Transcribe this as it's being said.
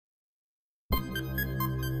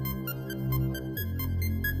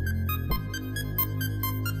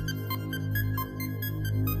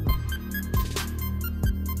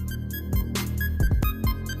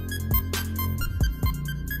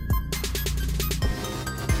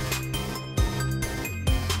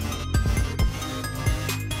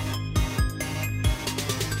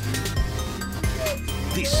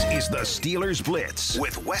is the Steelers Blitz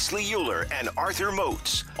with Wesley Euler and Arthur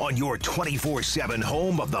Moats on your 24/7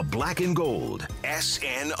 home of the black and gold,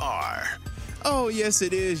 SNR. Oh, yes,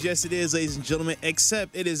 it is. Yes, it is, ladies and gentlemen,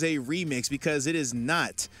 except it is a remix because it is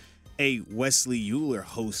not a Wesley Euler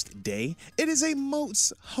host day. It is a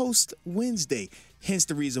Moats host Wednesday. Hence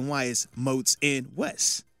the reason why it's Moats and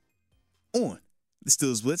Wes on the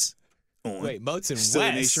Steelers Blitz on Moats and Steelers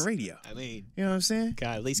Wes? Nation Radio. I mean, you know what I'm saying? can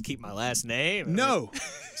I at least keep my last name? No,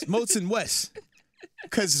 it's Moats and Wes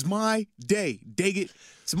because it's my day. Dig it.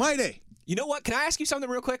 It's my day. You know what? Can I ask you something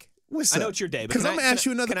real quick? What's I up? know it's your day. Because I'm going to ask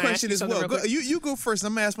you another question as well. You go first.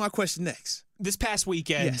 I'm going to ask my question next. This past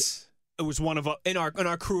weekend, Yes. it was one of in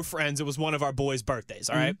our crew of friends. It was one of our boys'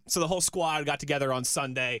 birthdays. All right, so the whole squad got together on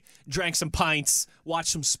Sunday, drank some pints, watched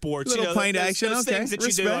some sports. Little pint action, those okay. things that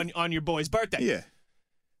Respect. you do on your boy's birthday. Yeah.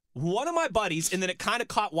 One of my buddies, and then it kind of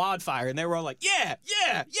caught wildfire, and they were all like, "Yeah,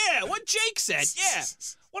 what Jake said, yeah."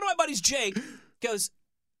 One of my buddies, Jake, goes,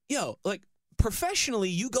 "Yo, like professionally,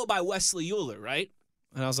 you go by Wesley Euler, right?"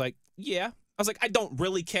 And I was like, "Yeah." I was like, "I don't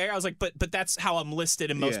really care." I was like, "But that's how I'm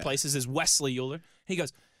listed in most places is Wesley Euler." And he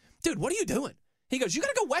goes, "Dude, what are you doing?" He goes, "You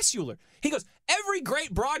gotta go Wes Euler." He goes, "Every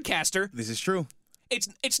great broadcaster, This is true.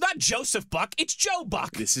 it's not Joseph Buck, it's Joe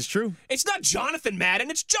Buck. This is true. It's not Jonathan Madden,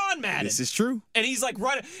 it's John Madden." This is true. And he's like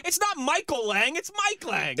running. It's not Michael Lang, it's Mike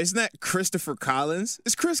Lang. It's not Christopher Collins.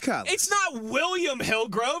 It's Chris Collins. It's not William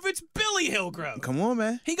Hillgrove, it's Billy Hillgrove. Come on,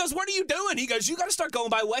 man. He goes, "What are you doing?" He goes, "You got to start going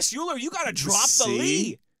by Wes Euler. You got to drop the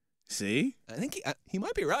Lee." See? I think he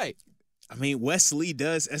might be right. I mean, Wesley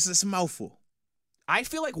does. It's a mouthful. I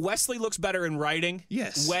feel like Wesley looks better in writing.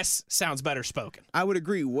 Yes. Wes sounds better spoken. I would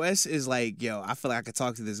agree. Wes is like, yo, I feel like I could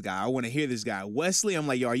talk to this guy. I want to hear this guy. Wesley, I'm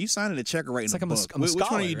like, yo, are you signing a check or writing It's like a book? I'm a Which one are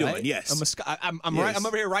scholar, you right? doing? Yes. I'm Yes. right. I'm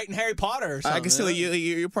over here writing Harry Potter or something. I can see like,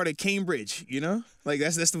 you're part of Cambridge, you know? Like,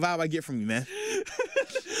 that's the vibe I get from you, man.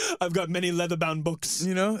 I've got many leather-bound books.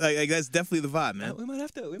 You know? Like that's definitely the vibe, man. We might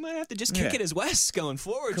have to just kick it as Wes going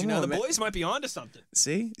forward. Come you know, on, the man. boys might be onto something.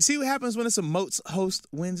 See what happens when it's a Moats host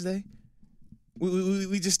Wednesday?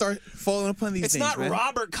 We just start falling upon these It's things, not man.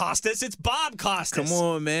 Robert Costas, it's Bob Costas. Come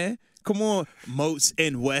on, man. Come on, Moats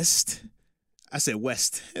and West. I said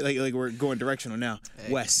West. Like we're going directional now.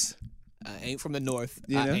 Hey. West. I ain't from the north.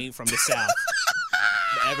 You I know? ain't from the south.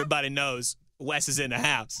 But everybody knows Wes is in the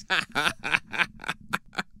house.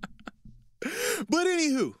 But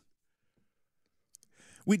anywho,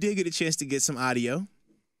 we did get a chance to get some audio,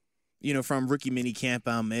 from rookie mini camp.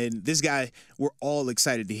 And this guy, we're all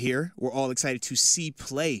excited to hear. We're all excited to see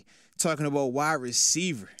play. Talking about wide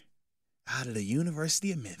receiver out of the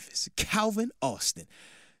University of Memphis, Calvin Austin.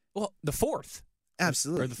 Well, the fourth.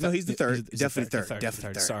 Absolutely. Or No, he's the third. He's Definitely the third.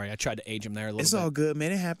 Definitely third. Sorry, I tried to age him there a little It's bit. all good,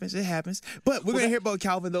 man. It happens. But we're going to hear about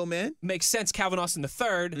Calvin, though, man. Makes sense. Calvin Austin the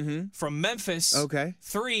third from Memphis. Okay.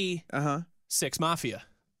 3, 6 Mafia.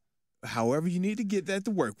 However you need to get that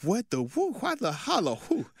to work. What the whoo? What the holla?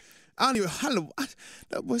 Whoo? I don't even holla.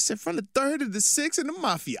 That was from the 3rd to the 6th in the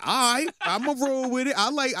Mafia. All right, I'm going to roll with it. I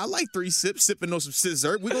like 3 sips, sipping on some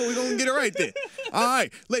scissor. We're gonna get it right there. All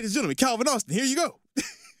right, ladies and gentlemen, Calvin Austin, here you go.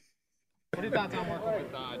 What are your thoughts on working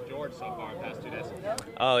with George so far in the past 2 days?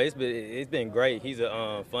 Oh, it's been great. He's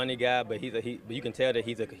a funny guy, but but you can tell that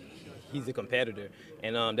he's a competitor,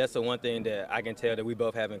 and that's the one thing that I can tell that we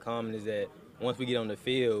both have in common is that once we get on the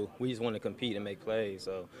field, we just want to compete and make plays.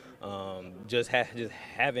 So just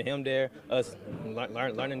having him there, us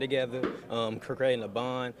learning together, creating a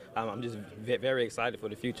bond. I'm just very excited for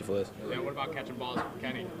the future for us. Yeah, what about catching balls from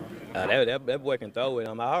Kenny? That boy can throw it.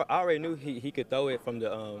 I already knew he could throw it from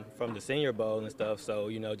the Senior Bowl and stuff.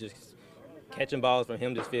 So just catching balls from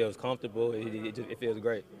him just feels comfortable. It feels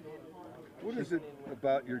great. What is it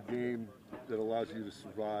about your game that allows you to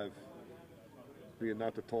survive being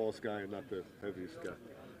not the tallest guy and not the heaviest guy?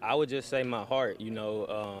 I would just say my heart.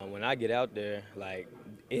 When I get out there, like,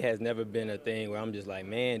 it has never been a thing where I'm just like,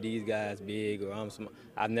 man, these guys big or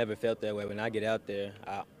I've never felt that way. When I get out there,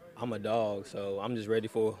 I'm a dog, so I'm just ready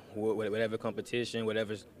for whatever competition,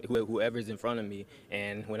 whoever's in front of me.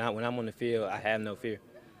 And when I'm on the field, I have no fear.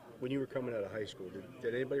 When you were coming out of high school,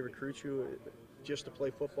 did anybody recruit you just to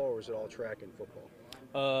play football, or was it all track and football?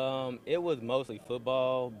 It was mostly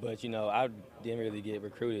football, but I didn't really get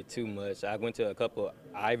recruited too much. I went to a couple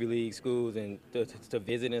Ivy League schools and to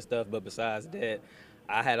visit and stuff, but besides that,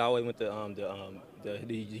 I had always went to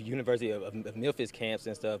the University of Memphis camps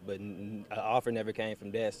and stuff, but an offer never came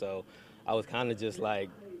from that, so I was kind of just like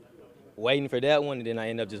waiting for that one, and then I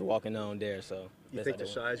ended up just walking on there. So you think the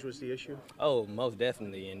size was the issue? Oh, most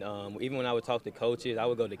definitely. And even when I would talk to coaches, I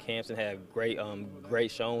would go to camps and have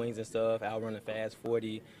great showings and stuff. I'll run a fast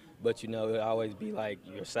 40, but, you know, it'll always be, like,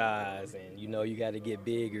 your size and, you know, you got to get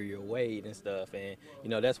bigger, your weight and stuff. And, you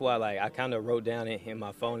know, that's why, like, I kind of wrote down in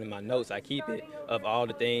my phone, in my notes, I keep it, of all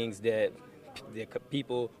the things that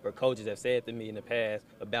people or coaches have said to me in the past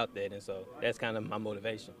about that. And so that's kind of my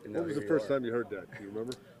motivation. When was the first time you heard that? Do you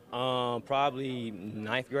remember? Probably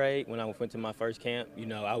 9th grade when I went to my first camp. You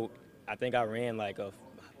know, I think I ran like a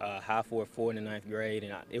high 4.4 in the 9th grade,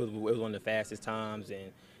 and it was one of the fastest times.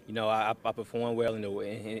 And you know, I performed well in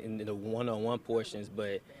the one-on-one portions,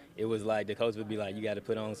 but it was like the coach would be like, you got to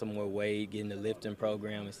put on some more weight, get in the lifting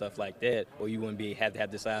program and stuff like that, or you wouldn't have to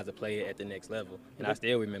have the size to play at the next level. And I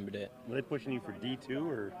still remember that. Were they pushing you for D2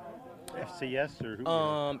 or FCS or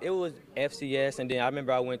who? It was FCS, and then I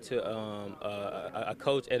remember I went to a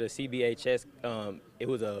coach at a CBHS. It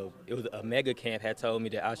was a mega camp had told me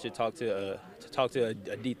that I should talk to a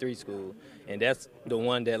D3 school, and that's the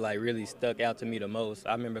one that like really stuck out to me the most.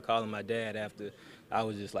 I remember calling my dad after. I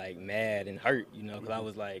was just like mad and hurt, you know, because I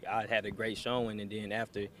was like, I had a great showing, and then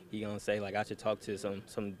after he gonna say like I should talk to some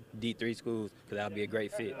D3 schools because I'll be a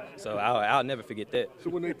great fit. So I'll never forget that. So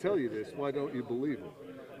when they tell you this, why don't you believe them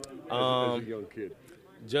as a young kid?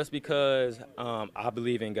 Just because I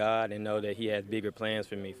believe in God and know that He has bigger plans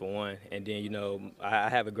for me, for one, and then you know I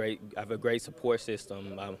have a great support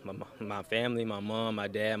system. My family, my mom, my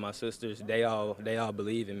dad, my sisters, they all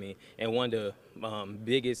believe in me. And one of the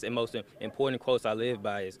biggest and most important quotes I live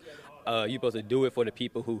by is, "You're supposed to do it for the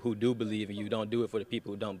people who do believe in you. Don't do it for the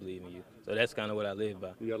people who don't believe in you." So that's kind of what I live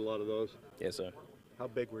by. You got a lot of those? Yes, sir. How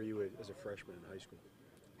big were you as a freshman in high school?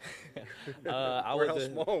 I Or was how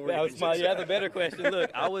small were you? I was small. You have a better question. Look,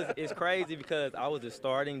 it's crazy because I was a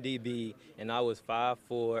starting DB and I was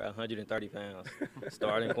 5'4", 130 pounds,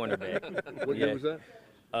 starting cornerback. What year was that?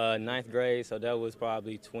 9th grade, so that was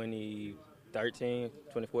probably 2013,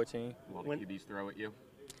 2014. Will the QBs throw at you?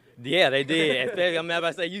 Yeah, they did. Especially, I'm about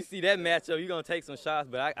to say, you see that matchup, you're gonna take some shots.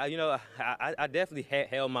 But I definitely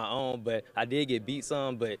held my own. But I did get beat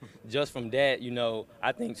some. But just from that, you know,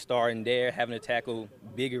 I think starting there, having to tackle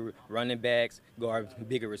bigger running backs, guard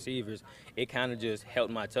bigger receivers, it kind of just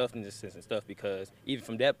helped my toughness and stuff. Because even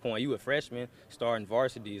from that point, you a freshman starting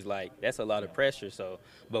varsity is like that's a lot of pressure. So,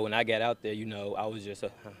 but when I got out there, you know, I was just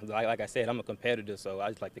like I said, I'm a competitor, so I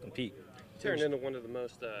just like to compete. Turned into one of the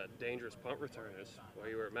most dangerous punt returners while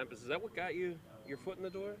you were at Memphis. Is that what got you your foot in the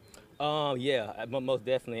door? Yeah, most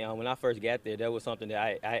definitely. When I first got there, that was something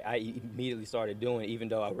that I immediately started doing. Even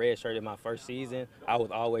though I redshirted my first season, I was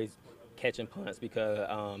always catching punts because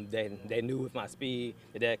they knew with my speed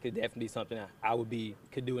that could definitely be something I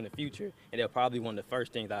could do in the future, and they're probably one of the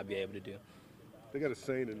first things I'd be able to do. They got a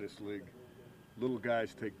saying in this league: little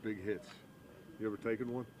guys take big hits. You ever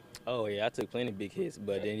taken one? Oh yeah, I took plenty of big hits,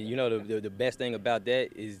 but then you know the best thing about that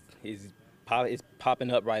is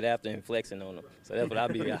popping up right after and flexing on them. So that's what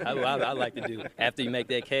I like to do. After you make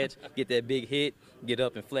that catch, get that big hit, get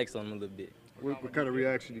up and flex on them a little bit. What kind of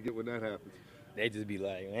reaction you get when that happens? They just be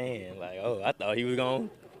like, man, like, oh, I thought he was gonna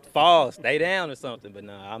fall, stay down or something, but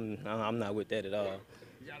no, I'm not with that at all.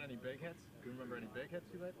 You got any big hits? Do you remember any big hits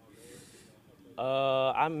you had?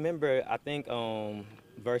 I remember, I think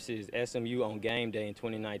versus SMU on game day in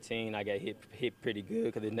 2019, I got hit pretty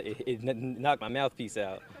good because it knocked my mouthpiece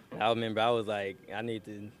out. And I remember I was like, I need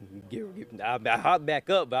to I hopped back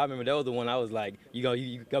up, but I remember that was the one I was like,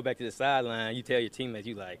 you go back to the sideline, you tell your teammates,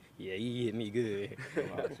 you like, yeah, he hit me good. So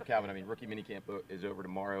Calvin, I mean, rookie minicamp is over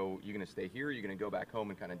tomorrow. You going to stay here? Or you going to go back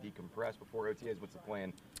home and kind of decompress before OTAs? What's the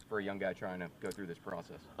plan for a young guy trying to go through this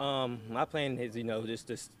process? My plan is, just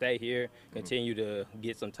to stay here, continue to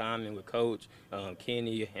get some time in with Coach,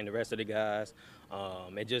 Kenny, and the rest of the guys.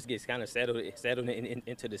 It just gets kind of settled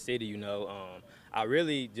into the city, I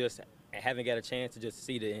really just haven't got a chance to just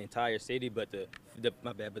see the entire city, but the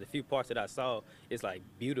few parts that I saw, it's like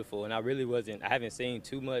beautiful, and I haven't seen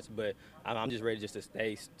too much, but I'm just ready just to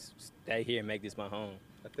stay here and make this my home.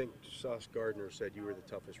 I think Sauce Gardner said you were the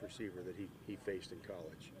toughest receiver that he faced in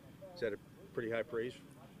college. Is that a pretty high praise?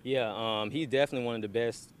 Yeah, he's definitely one of the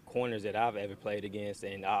best corners that I've ever played against,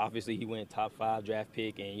 and obviously he went top 5 draft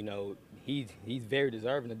pick, and he's very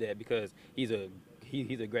deserving of that because he's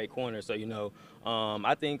a great corner. So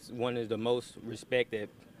I think one of the most respect that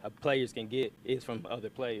players can get is from other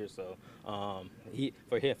players. So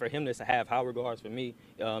for him to have high regards for me,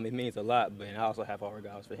 it means a lot. But I also have high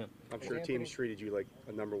regards for him. I'm sure teams treated you like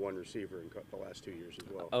a #1 receiver in the last 2 years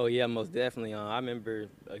as well. Oh yeah, most definitely. I remember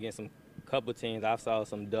against some couple teams, I saw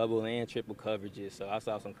some double and triple coverages. So I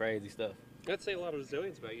saw some crazy stuff. I'd say a lot of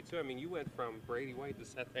resilience about you, too. I mean, you went from Brady White to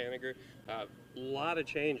Seth Haniger, lot of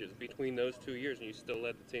changes between those 2 years, and you still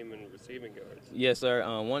led the team in receiving yards. Yes, sir.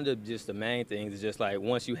 One of the main things is just like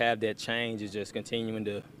once you have that change, is just continuing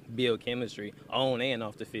to build chemistry on and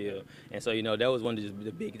off the field. And so, that was one of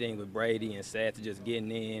the big things with Brady and Seth, to just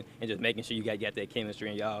getting in and just making sure you got that chemistry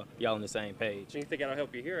and y'all on the same page. Do you think that'll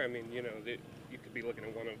help you here? I mean, you could be looking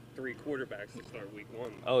at one of 3 quarterbacks to start week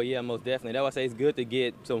 1. Oh, yeah, most definitely. That's why I say it's good to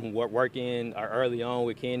get some work in early on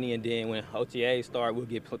with Kenny, and then when OTAs start, we'll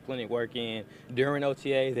get plenty of work in during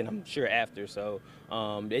OTAs, and I'm sure after. So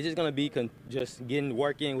it's just going to be just getting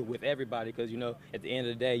work in with everybody because, at the end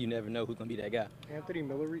of the day, you never know who's going to be that guy. Anthony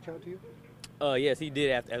Miller reach out to you? Yes, he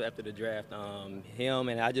did after the draft. Him,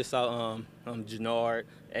 and I just saw Jannard,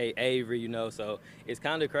 Avery, so it's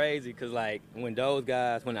kind of crazy because, like, when those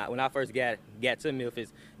guys, when I first got to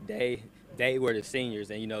Memphis, they were the seniors,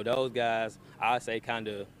 and, those guys, I say, kind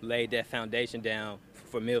of laid that foundation down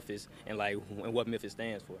for Memphis and what Memphis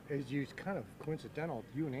stands for. It's kind of coincidental.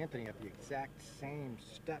 You and Anthony have the exact same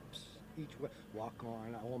steps each way. Walk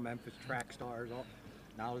on, all Memphis track stars,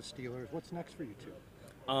 now the Steelers. What's next for you two?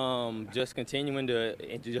 Just continuing to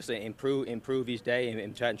improve each day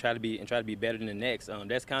and try to be better than the next.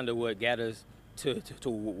 That's kind of what got us to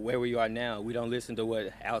where we are now. We don't listen to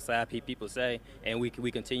what outside people say, and we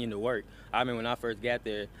continue to work. I remember when I first got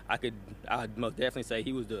there, I'd most definitely say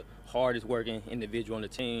he was the hardest working individual on the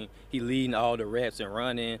team. He leading all the reps and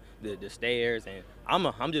running the stairs, and I'm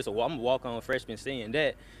a walk-on freshman. Seeing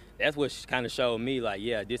that, that's what kind of showed me, like,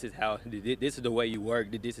 yeah, this is the way you work.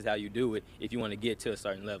 This is how you do it if you want to get to a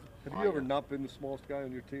certain level. Have you ever not been the smallest guy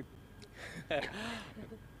on your team?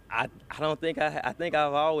 I don't think I think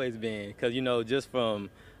I've always been, because just from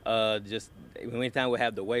just anytime we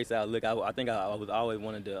have the weights out, look, I think I was always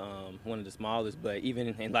one of the smallest. But even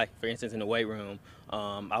in, like, for instance, in the weight room,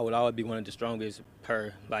 I would always be one of the strongest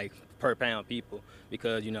per pound people,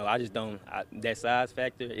 because I just don't that size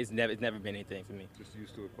factor. It's never been anything for me. Just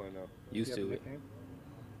used to it by now. Used to it.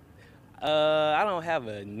 I don't have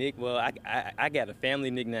a nick. Well, I got a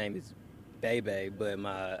family nickname. It's Bebe,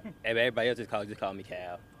 but everybody else just call me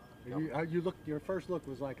Cal. Your first look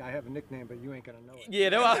was like, I have a nickname, but you ain't gonna know it. Yeah,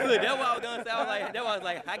 that's what I was gonna say. I was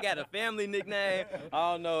like, I got a family nickname.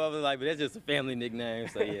 I don't know. I was like, but that's just a family nickname.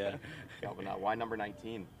 So yeah. Calvin, why number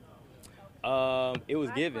 19? It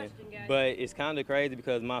was given, but it's kind of crazy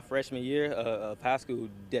because my freshman year of high school,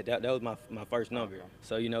 that was my first number. Okay.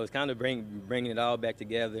 So it's kind of bringing it all back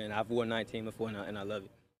together, and I've worn 19 before, and I love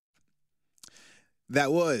it.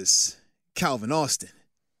 That was Calvin Austin,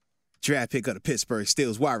 draft pick of the Pittsburgh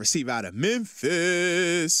Steelers, wide receiver out of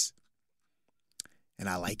Memphis. And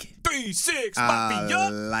I like it. 3-6, I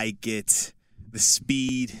like it. The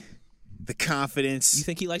speed, the confidence. You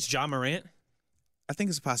think he likes John Morant? I think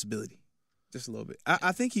it's a possibility. Just a little bit.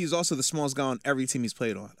 I think he's also the smallest guy on every team he's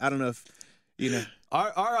played on. I don't know if,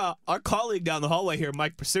 Our colleague down the hallway here,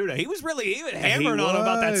 Mike Pursuta, he was hammering on him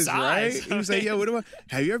about that size. Right? He was like, yo,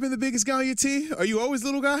 have you ever been the biggest guy on your team? Are you always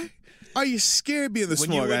little guy? Are you scared being the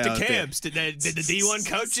small guy? When you went to camps, did the D1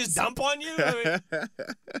 coaches dump on you? I mean,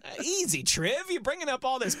 easy, Triv. You're bringing up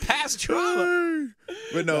all this past trauma.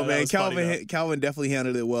 But no, man, Calvin definitely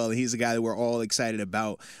handled it well, and he's a guy that we're all excited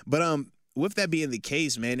about. But with that being the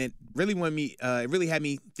case, man, it really had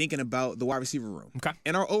me thinking about the wide receiver room, okay,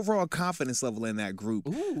 and our overall confidence level in that group.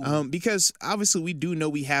 Because obviously we do know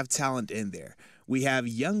we have talent in there. We have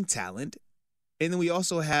young talent, and then we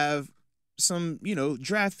also have some,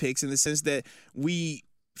 draft picks in the sense that we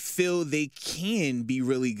feel they can be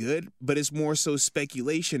really good, but it's more so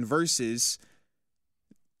speculation versus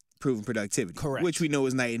proven productivity. Correct. Which we know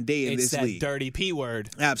is night and day in this league. It's that dirty P word.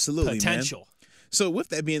 Absolutely, potential. Man. So with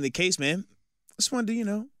that being the case, man, I just wanted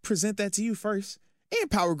to, present that to you first. And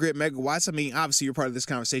Power Grid Megawatts. I mean, obviously you're part of this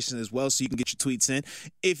conversation as well, so you can get your tweets in.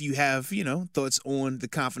 If you have, thoughts on the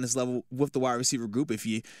confidence level with the wide receiver group, if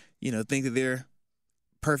you, think that they're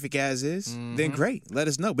perfect as is, then great. Let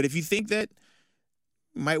us know. But if you think that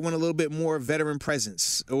you might want a little bit more veteran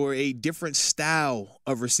presence or a different style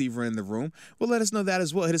of receiver in the room, well, let us know that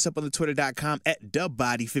as well. Hit us up on the Twitter.com at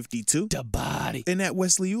DubBody52. DubBody. And at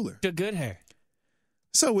Wesley Euler. The good hair.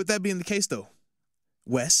 So with that being the case, though,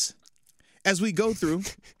 Wes, as we go through,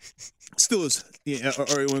 Steelers,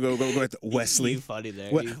 or you want to go at Wesley? You funny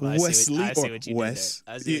there. Wesley I see what you Wes?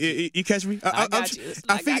 Did there. You catch me?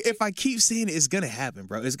 I figure if I keep saying it, it's gonna happen,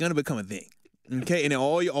 bro. It's gonna become a thing. Okay, and then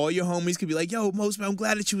all your homies could be like, "Yo, Most, man, I'm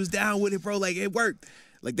glad that you was down with it, bro. Like it worked."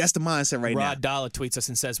 Like that's the mindset right now. Rod Dollar tweets us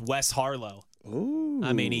and says Wes Harlow. Ooh.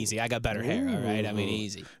 I mean, easy. I got better hair, all right? I mean,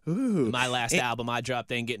 easy. Ooh. My last album I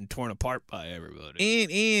dropped ain't getting torn apart by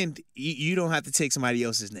everybody. And you don't have to take somebody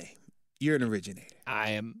else's name. You're an originator.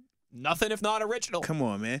 I am Nothing if not original. Come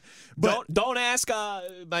on, man. But Don't ask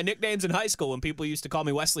my nicknames in high school when people used to call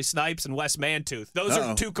me Wesley Snipes and Wes Mantooth. Those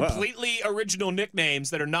are two completely original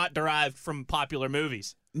nicknames that are not derived from popular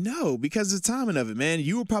movies. no, because of the timing of it, man.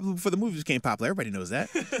 You were popular before the movies became popular. Everybody knows that.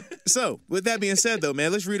 So, with that being said, though,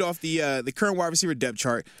 man, let's read off the current wide receiver depth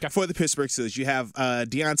chart for the Pittsburgh Steelers. You have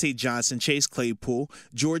Deontay Johnson, Chase Claypool,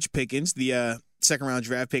 George Pickens, the second-round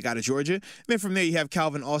draft pick out of Georgia. And then from there, you have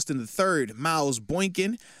Calvin Austin III, Miles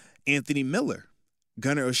Boykin, Anthony Miller,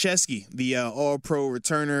 Gunnar Olszewski, the all-pro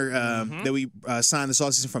returner that we signed this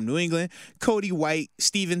offseason from New England, Cody White,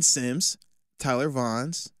 Steven Sims, Tyler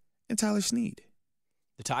Vaughns, and Tyler Snead.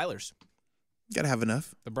 The Tylers. Got to have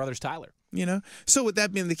enough. The brothers Tyler. You know? So with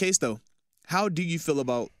that being the case, though, how do you feel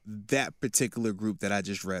about that particular group that I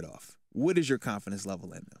just read off? What is your confidence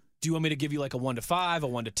level in them? Do you want me to give you like a 1 to 5, a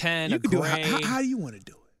 1 to 10, You a can do grade? it. How do you want to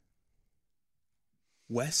do it?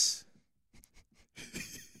 Wes?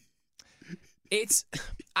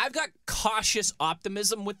 I've got cautious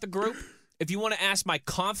optimism with the group. If you want to ask my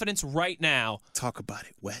confidence right now. Talk about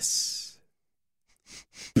it, Wes.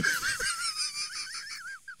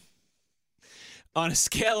 On a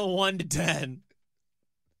scale of 1 to 10,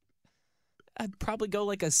 I'd probably go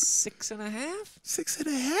like a 6.5.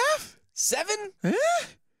 6.5? 7? Eh?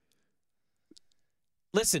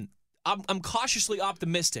 Listen, I'm cautiously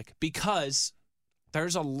optimistic because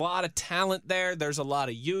there's a lot of talent there. There's a lot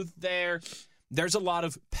of youth there. There's a lot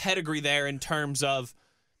of pedigree there in terms of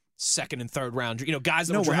second and third round. You know, guys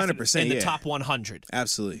that were drafted 100%, in the yeah. top 100.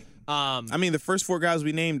 Absolutely. I mean, the first 4 guys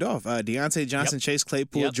we named off, Deontay Johnson, Chase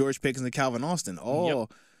Claypool, George Pickens, and Calvin Austin, all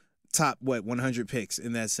top, 100 picks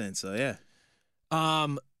in that sense. So, yeah.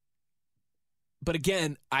 But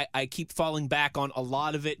again, I keep falling back on a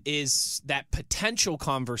lot of it is that potential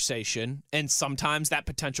conversation, and sometimes that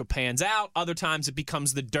potential pans out. Other times it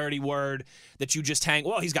becomes the dirty word that you just hang,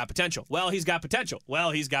 well, he's got potential. Well, he's got potential.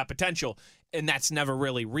 Well, he's got potential. And that's never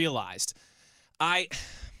really realized. I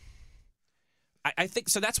think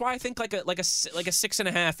so. That's why I think like a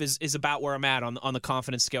 6.5 is about where I'm at on the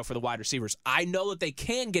confidence scale for the wide receivers. I know that they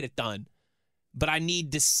can get it done, but I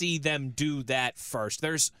need to see them do that first.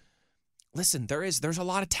 There's a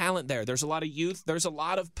lot of talent there. There's a lot of youth. There's a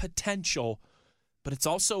lot of potential, but it's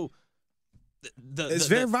also it's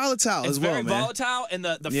very volatile as well, man. It's very volatile, and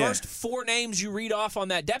the first 4 names you read off on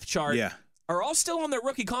that depth chart are all still on their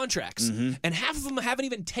rookie contracts, and half of them haven't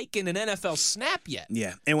even taken an NFL snap yet.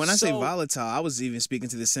 Yeah, and when I say volatile, I was even speaking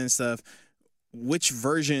to the sense of which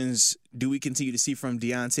versions do we continue to see from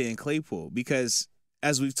Deontay and Claypool? Because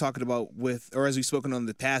as we've talked about as we've spoken on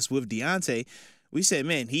the past with Deontay, we said,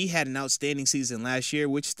 man, he had an outstanding season last year,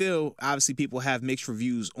 which still obviously people have mixed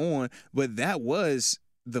reviews on, but that was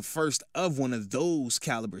the first of one of those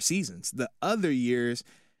caliber seasons. The other years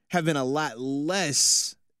have been a lot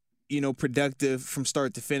less, productive from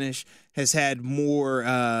start to finish, has had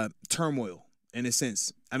more turmoil in a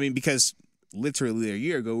sense. I mean, because literally a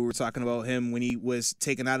year ago, we were talking about him when he was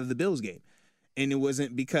taken out of the Bills game. And it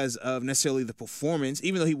wasn't because of necessarily the performance,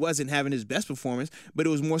 even though he wasn't having his best performance, but it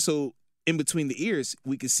was more so in between the ears,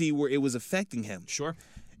 we could see where it was affecting him. Sure.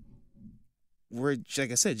 We're,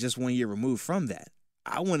 like I said, just 1 year removed from that.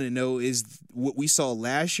 I want to know, is what we saw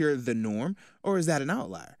last year the norm, or is that an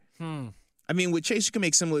outlier? I mean, with Chase, you can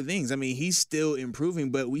make similar things. I mean, he's still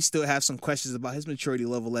improving, but we still have some questions about his maturity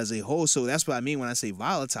level as a whole. So that's what I mean when I say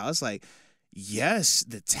volatile. It's like, yes,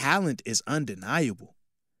 the talent is undeniable.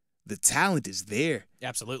 The talent is there.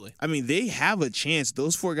 Absolutely. I mean, they have a chance.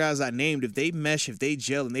 Those 4 guys I named, if they mesh, if they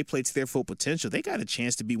gel, and they play to their full potential, they got a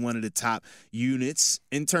chance to be one of the top units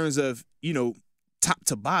in terms of, top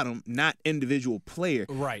to bottom, not individual player.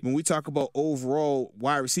 Right. When we talk about overall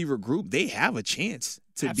wide receiver group, they have a chance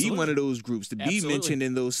to be one of those groups, to be mentioned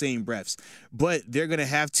in those same breaths. But they're going to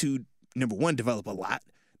have to, number one, develop a lot.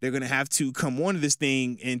 They're going to have to come onto this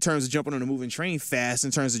thing in terms of jumping on a moving train fast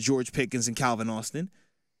in terms of George Pickens and Calvin Austin.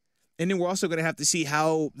 And then we're also going to have to see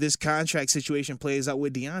how this contract situation plays out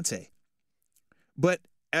with Deontay. But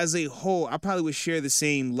as a whole, I probably would share the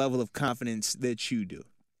same level of confidence that you do.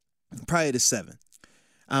 Probably at a 7.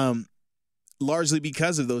 Largely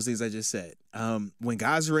because of those things I just said. When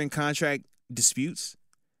guys are in contract disputes,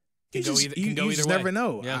 you just never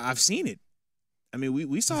know. Yeah. I've seen it. I mean,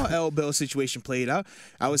 we saw L. Bell's situation played out.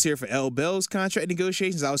 I was here for L. Bell's contract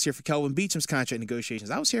negotiations. I was here for Kelvin Beacham's contract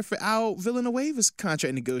negotiations. I was here for Al Villanueva's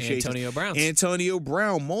contract negotiations. Antonio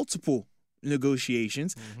Brown, multiple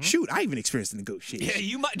negotiations. Shoot, I even experienced the negotiations. Yeah,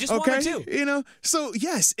 you might just one or two. So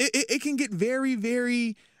yes, it can get very,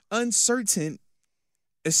 very uncertain,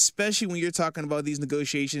 especially when you're talking about these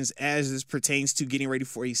negotiations as this pertains to getting ready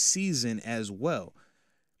for a season as well.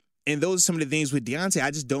 And those are some of the things with Deontay.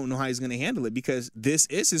 I just don't know how he's going to handle it because this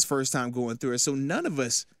is his first time going through it. So none of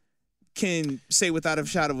us can say without a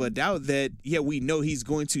shadow of a doubt that, yeah, we know he's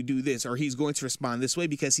going to do this or he's going to respond this way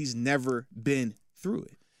because he's never been through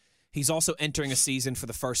it. He's also entering a season for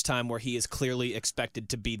the first time where he is clearly expected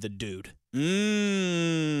to be the dude.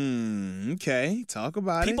 Okay. Talk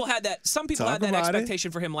about People it. had that. Some people Talk had that about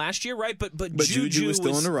expectation for him last year, right? But Juju was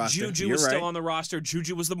still on the roster. Juju You're was right. still on the roster.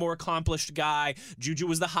 Juju was the more accomplished guy. Juju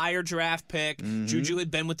was the higher draft pick. Juju had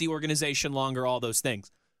been with the organization longer, all those things.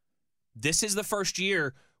 This is the first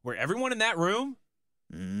year where everyone in that room,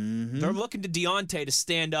 they're looking to Deontay to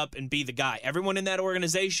stand up and be the guy. Everyone in that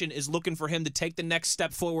organization is looking for him to take the next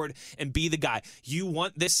step forward and be the guy. You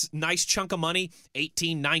want this nice chunk of money,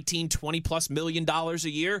 18, 19, 20+ million dollars a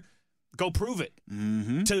year? Go prove it.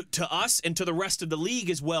 To us and to the rest of the league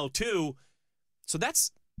as well, too. So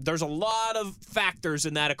there's a lot of factors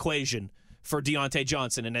in that equation for Deontay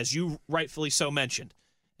Johnson. And as you rightfully so mentioned,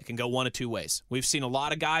 it can go one of two ways. We've seen a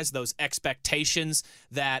lot of guys, those expectations,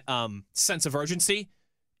 that sense of urgency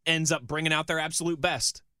ends up bringing out their absolute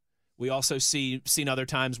best. We also seen other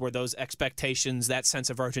times where those expectations, that sense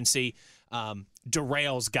of urgency,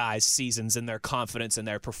 derails guys' seasons and their confidence and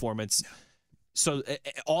their performance. So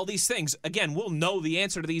all these things, again, we'll know the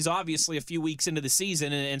answer to these obviously a few weeks into the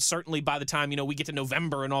season, and certainly by the time we get to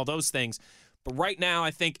November and all those things. But right now, I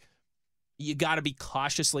think you got to be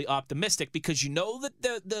cautiously optimistic because you know that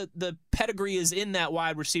the pedigree is in that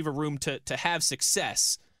wide receiver room to have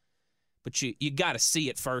success. But you got to see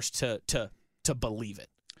it first to believe it.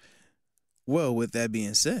 Well, with that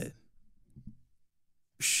being said,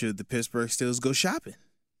 should the Pittsburgh Steelers go shopping?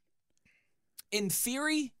 In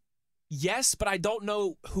theory, yes, but I don't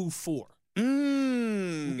know who for.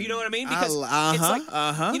 You know what I mean? Because it's like,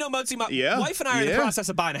 Motzi, my wife and I are in the process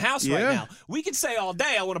of buying a house right now. We can say all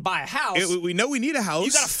day, I want to buy a house. We know we need a house.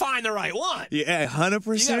 You got to find the right one. Yeah, 100%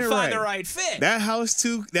 right. You got to find the right fit. That house,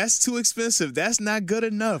 that's too expensive. That's not good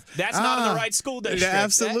enough. That's not in the right school district.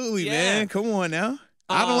 Absolutely, man. Come on now.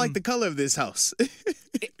 I don't like the color of this house.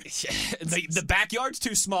 The backyard's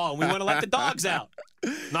too small. We want to let the dogs out.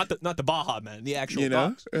 Not the Baja, man. The actual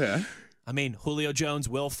dogs. Yeah. I mean, Julio Jones,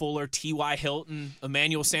 Will Fuller, T.Y. Hilton,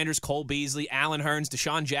 Emmanuel Sanders, Cole Beasley, Allen Hurns,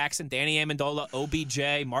 Deshaun Jackson, Danny Amendola,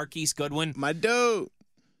 OBJ, Marquise Goodwin. My dude.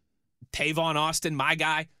 Tavon Austin, my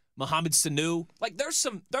guy. Mohamed Sanu. Like, there's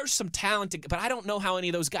some talented, but I don't know how any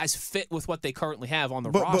of those guys fit with what they currently have on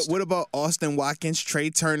the roster. But what about Austin Watkins,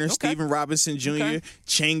 Trey Turner, Steven Robinson Jr.,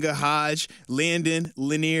 Changa Hodge, Landon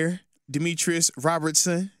Lanier, Demetrius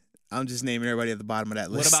Robertson? I'm just naming everybody at the bottom of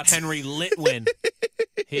that list. What about Henry Litwin?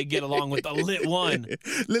 He'd get along with the lit one.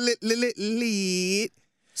 Lit.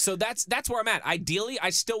 So that's where I'm at. Ideally,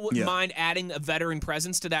 I still wouldn't mind adding a veteran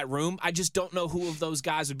presence to that room. I just don't know who of those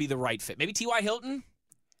guys would be the right fit. Maybe T.Y. Hilton?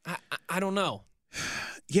 I don't know.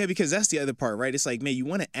 Yeah, because that's the other part, right? It's like, man, you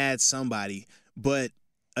want to add somebody, but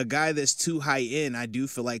a guy that's too high end, I do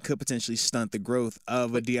feel like could potentially stunt the growth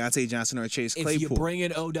of a Deontay Johnson or a Chase Claypool. If you bring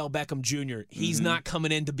in Odell Beckham Jr., he's not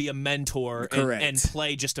coming in to be a mentor and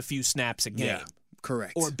play just a few snaps a game. Yeah,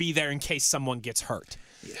 correct. Or be there in case someone gets hurt.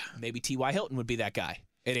 Yeah. Maybe T.Y. Hilton would be that guy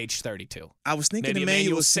at age 32. I was thinking Maybe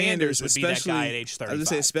Emmanuel Sanders would be that guy at age 35. I was going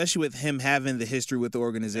to say, especially with him having the history with the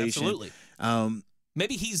organization. Absolutely.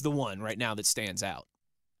 Maybe he's the one right now that stands out.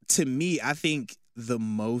 To me, I think the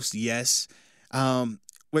most, yes.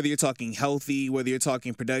 Whether you're talking healthy, whether you're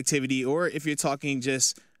talking productivity, or if you're talking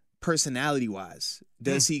just personality-wise,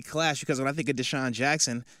 does he clash? Because when I think of Deshaun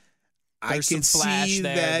Jackson, I can see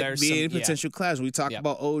that being a potential clash. When we talk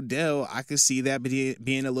about Odell, I can see that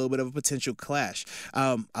being a little bit of a potential clash.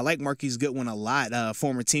 I like Marquise Goodwin a lot,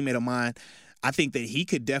 former teammate of mine. I think that he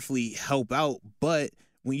could definitely help out, but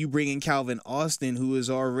when you bring in Calvin Austin, who is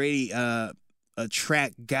already a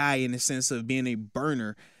track guy in the sense of being a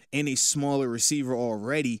burner and a smaller receiver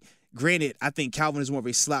already, granted, I think Calvin is more of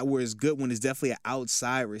a slot, whereas Goodwin is definitely an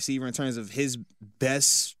outside receiver in terms of his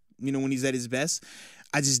best, when he's at his best.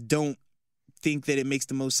 I just don't think that it makes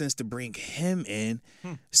the most sense to bring him in.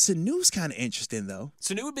 Sanu's kind of interesting, though.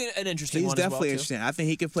 Sanu would be an interesting one as well. He's definitely interesting. I think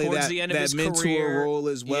he could play that mentor role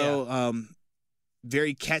as well. Yeah.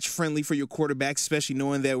 Very catch-friendly for your quarterbacks, especially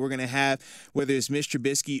knowing that we're going to have, whether it's Mitch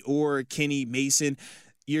Trubisky or Kenny Mason,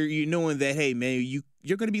 you're knowing that, hey, man,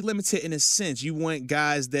 you're going to be limited in a sense. You want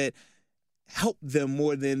guys that help them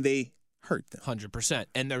more than they hurt them. 100%.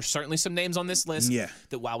 And there's certainly some names on this list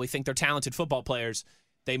that while we think they're talented football players,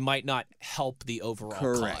 they might not help the overall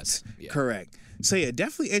cause. Correct. So, yeah,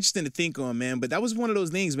 definitely interesting to think on, man. But that was one of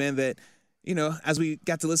those things, man, that, as we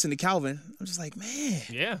got to listen to Calvin, I'm just like, man.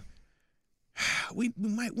 Yeah. We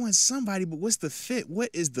might want somebody, but what's the fit? What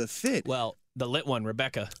is the fit? Well, The lit one,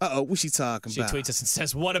 Rebecca. What's she talking She about? tweets us and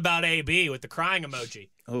says, "What about AB?" with the crying emoji.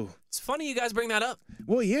 Oh, It's funny you guys bring that up.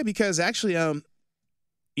 well, yeah, because actually, we're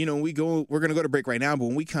gonna go to break right now, but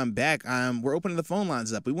when we come back, we're opening the phone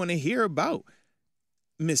lines up. We want to hear about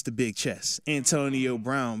Mr. Big Chest, Antonio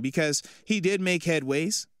Brown, because he did make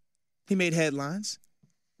headways. He made headlines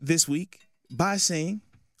this week by saying,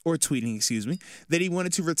 or tweeting, excuse me, that he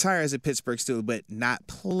wanted to retire as a Pittsburgh Steeler, but not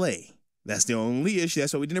play. That's the only issue.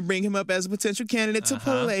 That's why we didn't bring him up as a potential candidate to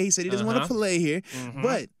play. He said he doesn't want to play here.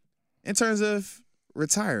 But in terms of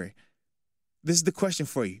retiring, this is the question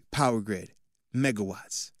for you. Power Grid,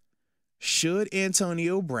 megawatts. Should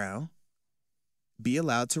Antonio Brown be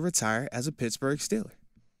allowed to retire as a Pittsburgh Steeler?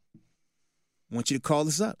 I want you to call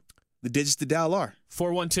us up. The digits to dial are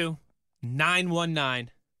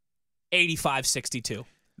 412-919-8562.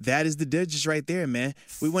 That is the digits right there, man.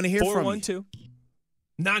 We want to hear from you.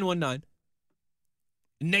 412-919.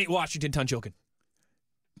 Nate Washington Tunchilkin.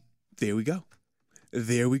 There we go.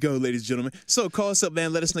 There we go, ladies and gentlemen. So call us up,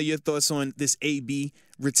 man. Let us know your thoughts on this AB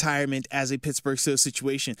retirement as a Pittsburgh Steelers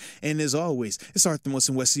situation. And as always, it's Arthur Moats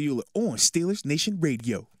and Wesley Euler on Steelers Nation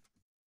Radio.